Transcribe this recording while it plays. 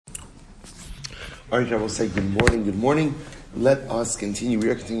All right, I will say good morning, good morning. Let us continue. We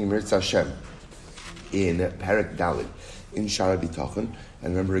are continuing Mirz Hashem in Perek Dalet in Shaar Habitachon.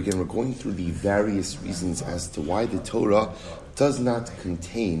 And remember again, we're going through the various reasons as to why the Torah does not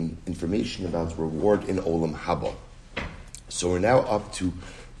contain information about reward in Olam Haba. So we're now up to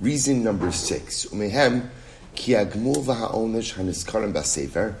reason number 6. Umehem ki agmul v'ha'onesh haniskarim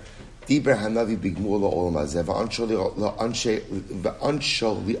b'sefer diber hanavi b'gmul la'olam hazeh v'ansho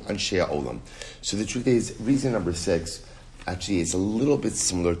li'anshei ha'olam. So the truth is, reason number 6 actually is a little bit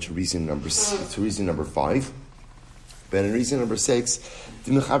similar to reason number 5. But in reason number 6,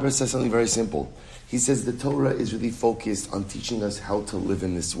 the Mechaber says something very simple. He says the Torah is really focused on teaching us how to live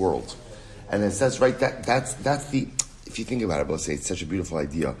in this world. And it says, right, that's the, if you think about it, I'll say it's such a beautiful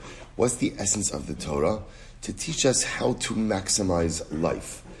idea. What's the essence of the Torah? To teach us how to maximize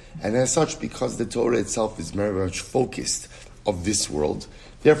life. And as such, because the Torah itself is very much focused of this world,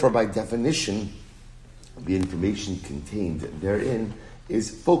 therefore by definition, the information contained therein is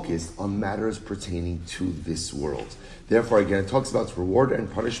focused on matters pertaining to this world. Therefore, again, it talks about reward and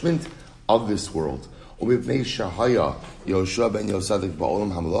punishment of this world. Yoshua ben Yosadik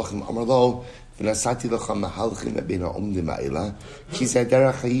ba'olam hamalachim amar lo v'nasati lecha mahalchim bein ha'omdim ha'ela ki zeh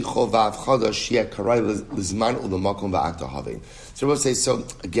derech ha'ichol va'avchada sheyeh karai lizman u'lemakom va'akta havein. So we'll say, so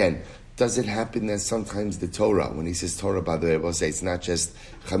again, does it happen that sometimes the Torah, when he says Torah, by the way, we'll say it's not just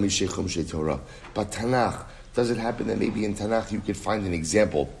Chamishei Chumshei Torah, but Tanakh, does it happen that maybe in Tanakh you could find an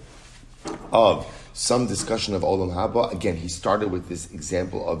example of some discussion of Olam Haba? Again, he started with this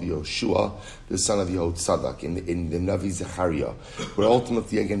example of Yoshua, the son of Yehotzadok, in the Navi Zechariah, where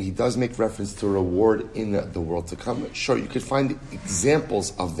ultimately, again, he does make reference to reward in the world to come. Sure, you could find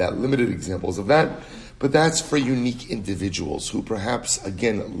examples of that, limited examples of that, but that's for unique individuals who perhaps,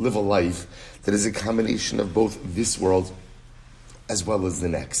 again, live a life that is a combination of both this world as well as the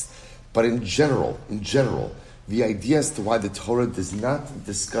next. But in general, the idea as to why the Torah does not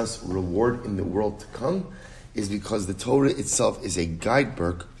discuss reward in the world to come is because the Torah itself is a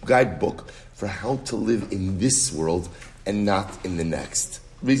guidebook for how to live in this world and not in the next.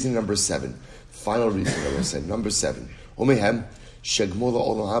 Reason number 7. Final reason I will say. Number 7. Omehem shegmul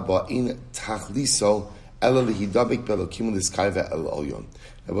olam haba in tachliso ela lehidabik belokim l'skayve el olyon.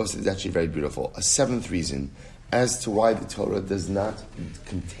 That was actually very beautiful. A 7th reason as to why the Torah does not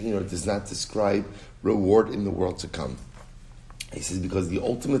contain or does not describe reward in the world to come. He says because the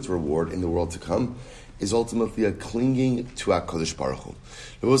ultimate reward in the world to come is ultimately a clinging to HaKadosh Baruch Hu.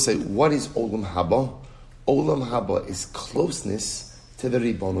 We will say, what is Olam Haba? Olam Haba is closeness to the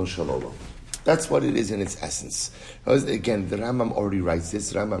Ribono Shel Olam. That's what it is in its essence. Again, the Rambam already writes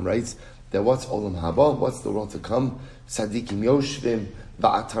this. Rambam writes that what's Olam Haba? What's the world to come? Tzadikim yoshvim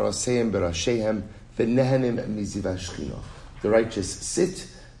va'ataraseim berashehem v'nehenim miziv hashchina. The righteous sit,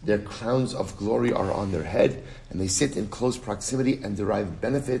 their crowns of glory are on their head, and they sit in close proximity and derive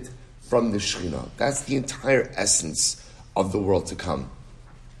benefit from the Shekhinah. That's the entire essence of the world to come.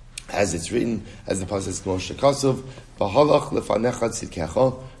 As it's written, as the Pasuk says, Moshe Kasov, V'halach lefanecha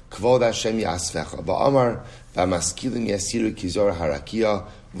tzidkecha, Kvod Hashem yasvecha, V'amar, V'amaskilin yasiru kizor harakia,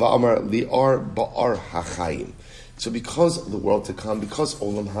 V'amar li'ar ba'ar hachayim. So because of the world to come, because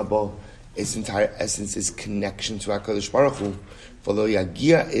Olam Haba, its entire essence is connection to HaKadosh Baruch Hu, V'lo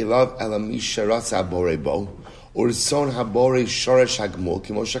yagia elav elami sheratza habore bo, Urson habore shoresh hagmul,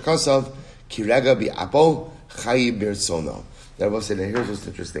 Kimo shakasav, Kirega bi'apo, chayi birsono. That was it. And here's what's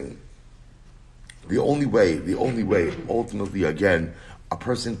interesting. The only way, ultimately, again, a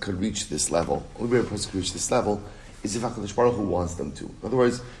person could reach this level, is if HaKadosh Baruch Hu wants them to. In other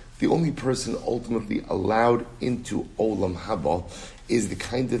words, the only person ultimately allowed into Olam Haba is the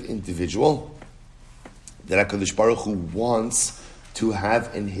kind of individual that HaKadosh Baruch Hu wants to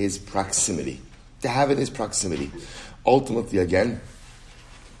have in his proximity. Ultimately, again,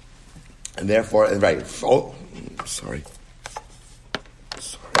 and therefore, to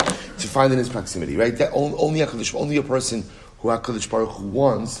find in his proximity, right? That only a person who HaKadosh Baruch Hu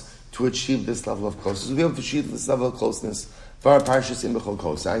wants to achieve this level of closeness, will be able to achieve this level of closeness. Var parshas in bechol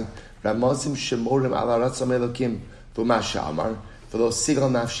kosai, ramazim shemorim ala ratzam elokim, v'masha amar, v'lo sigal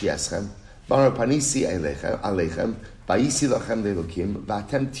nafshi eschem, var panisi alechem, v'yisi lachem lelokim,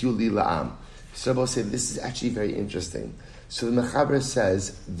 v'atem tiuli la'am. So Rabbi said, this is actually very interesting. So the Mechaber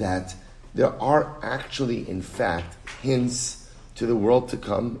says that there are actually, in fact, hints to the world to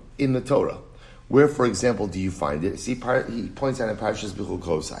come in the Torah. Where, for example, do you find it? See, he points out in Parashas Bechol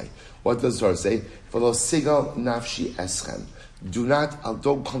Kosai. What does the Torah say? V'lo sigal nafshi eschem.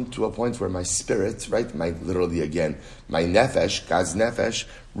 Don't come to a point where my spirit, right, my nefesh, God's nefesh,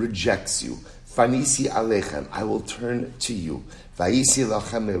 rejects you. Fanisi alechem, I will turn to you. Vayisi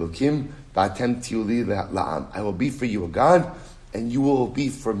lachem elokim, I will be for you a God, and you will be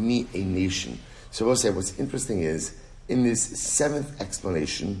for me a nation. So we'll say what's interesting is, in this seventh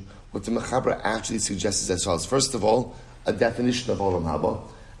explanation, what the Mechaber actually suggests is as follows. First of all, a definition of Olam Haba.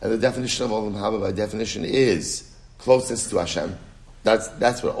 And the definition of Olam Haba by definition is closeness to Hashem.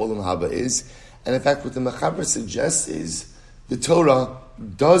 That's what Olam Haba is. And in fact, what the Mechaber suggests is the Torah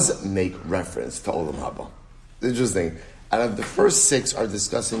does make reference to Olam Haba. Interesting. Out of the first six are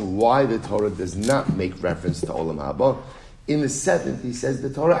discussing why the Torah does not make reference to Olam Haba. In the seventh, he says the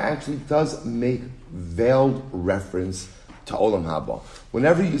Torah actually does make veiled reference to Olam Haba.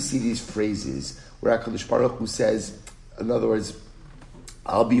 Whenever you see these phrases where HaKadosh Baruch Hu says, in other words,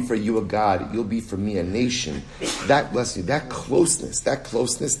 I'll be for you a God, you'll be for me a nation, that blessing, that closeness, that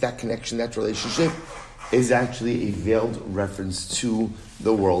connection, that relationship is actually a veiled reference to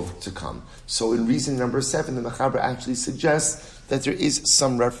the world to come. So in reason number 7, the Mechaber actually suggests that there is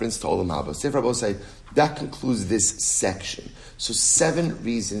some reference to Olam Haba. So if Rabbi say, that concludes this section. So 7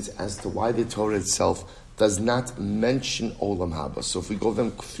 reasons as to why the Torah itself does not mention Olam Haba. So if we go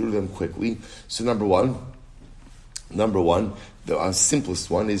through them quickly. So number one, the simplest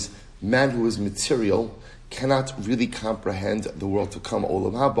one is, man who is material cannot really comprehend the world to come,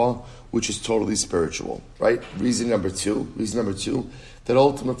 Olam Haba, which is totally spiritual, right? Reason number two, that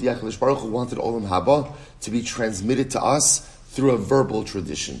ultimately HaKadosh Baruch Hu wanted Olam Haba to be transmitted to us through a verbal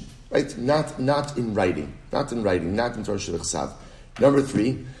tradition, right? Not in writing, not in Torah Shebechsav. Number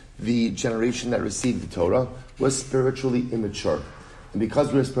 3, the generation that received the Torah was spiritually immature. And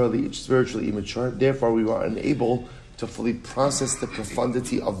because we were spiritually immature, therefore we were unable to fully process the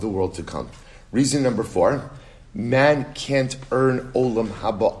profundity of the world to come. Reason number 4, man can't earn Olam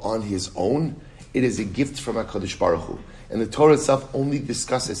Haba on his own. It is a gift from HaKadosh Baruch Hu. And the Torah itself only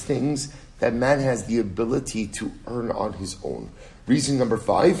discusses things that man has the ability to earn on his own. Reason number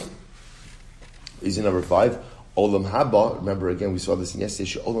 5, Olam Haba, remember again, we saw this in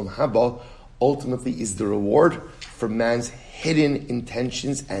yesterday's Olam Haba, ultimately is the reward for man's hidden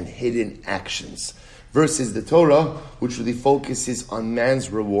intentions and hidden actions. Versus the Torah, which really focuses on man's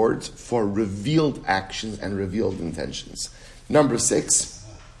rewards for revealed actions and revealed intentions. Number 6,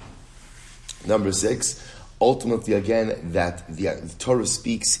 ultimately again, that the Torah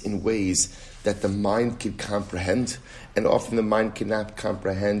speaks in ways that the mind can comprehend, and often the mind cannot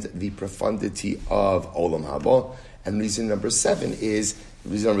comprehend the profundity of Olam Haba. And reason number 7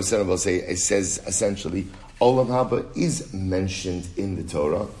 will say, it says essentially, Olam Haba is mentioned in the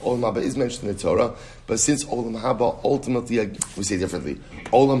Torah. But since Olam Haba ultimately, we say differently,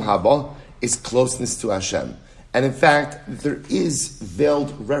 Olam Haba is closeness to Hashem. And in fact, there is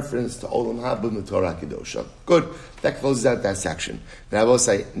veiled reference to Olam Haba in the Torah Kedosha. Good. That closes out that section. Now I will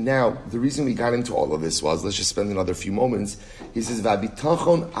say, the reason we got into all of this was, let's just spend another few moments. He says,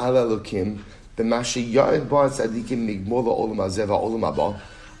 V'abitachon ala Elokim b'mashe ya'ed ba tzadikim migmola olam hazeh va'olam haba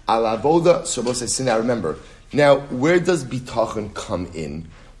ala avoda. So we'll say, now remember, now where does bitachon come in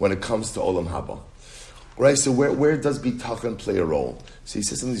when it comes to Olam Haba? Right, so where does bitachon play a role? So he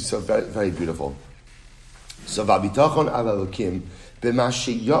says something so very, very beautiful. So v'abitachon ala Elokim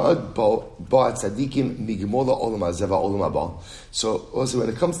b'mashe ya'ed ba tzadikim migmola olam hazeh va'olam haba. So also when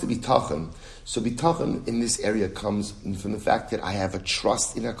it comes to bitachon, so bitachon in this area comes from the fact that I have a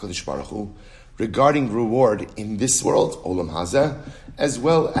trust in HaKadosh Baruch Hu regarding reward in this world, Olam Hazeh, as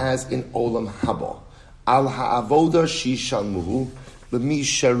well as in Olam Haba. Al ha'avoda shishalmuhu l'mi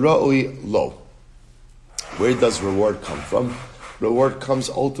shera'oi lo. Where does reward come from? Reward comes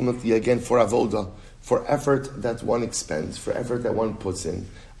ultimately again for avoda, for effort that one expends, for effort that one puts in,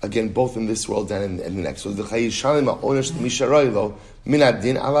 again both in this world and in the next. So the chayishalim ha'onesh l'mi shera'oi lo min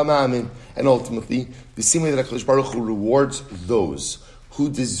adin ala ma'amin. And ultimately, the same way that HaKadosh Baruch Hu rewards those who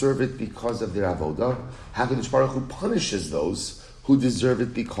deserve it because of their avodah, HaKadosh Baruch Hu punishes those who deserve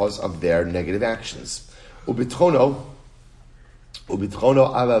it because of their negative actions. Ubitchono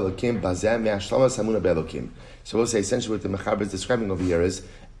ala Elokim bazeh me'ashlamas hamuna be'Elokim. So we'll say essentially what the Mechaber is describing over here is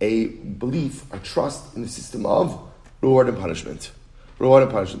a belief, a trust in the system of reward and punishment.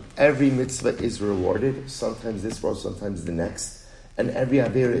 Every mitzvah is rewarded, sometimes this world, sometimes the next. And every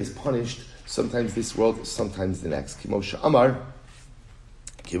avera is punished, sometimes this world, sometimes the next. Kimosha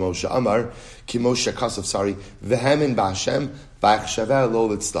Kasov, Vehemin Ba'Hashem, Ba'achshaveh lo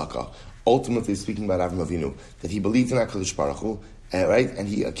l'tzedakah. Ultimately speaking about Avraham Avinu, that he believed in HaKadosh Baruch Hu, right? And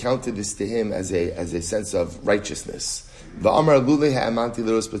he accounted this to him as a sense of righteousness. Va'amar lulei ha'amanti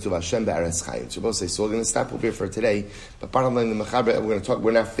l'ros b'tuv Hashem ba'aretz chayim. So we'll say, so we're going to stop over here for today, but bottom line, the Mechaber,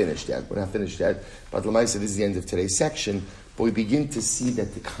 we're not finished yet. But Lamaisa, this is the end of today's section. But we begin to see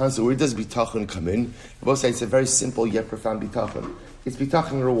that the concept, where does bitachon come in? We'll say it's a very simple yet profound bitachon. It's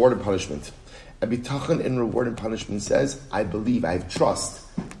bitachon in reward and punishment. And bitachon in reward and punishment says, I believe, I have trust.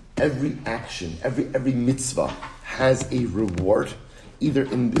 Every action, every mitzvah has a reward, either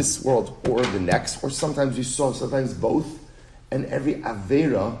in this world or the next, or sometimes both. And every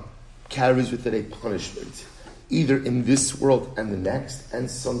avera carries with it a punishment, either in this world and the next, and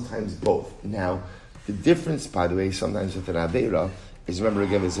sometimes both. Now, the difference, by the way, sometimes with an avera, is remember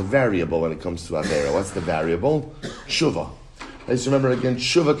again, there's a variable when it comes to avera. What's the variable? Tshuva. Let's remember again,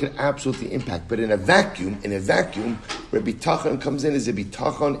 tshuva can absolutely impact, but in a vacuum, where bitachon comes in, is a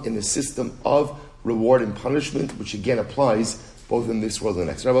bitachon in the system of reward and punishment, which again applies both in this world and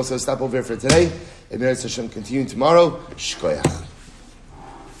the next. Rabbi, so stop over here for today. And Hashem continue tomorrow. Shkoyach.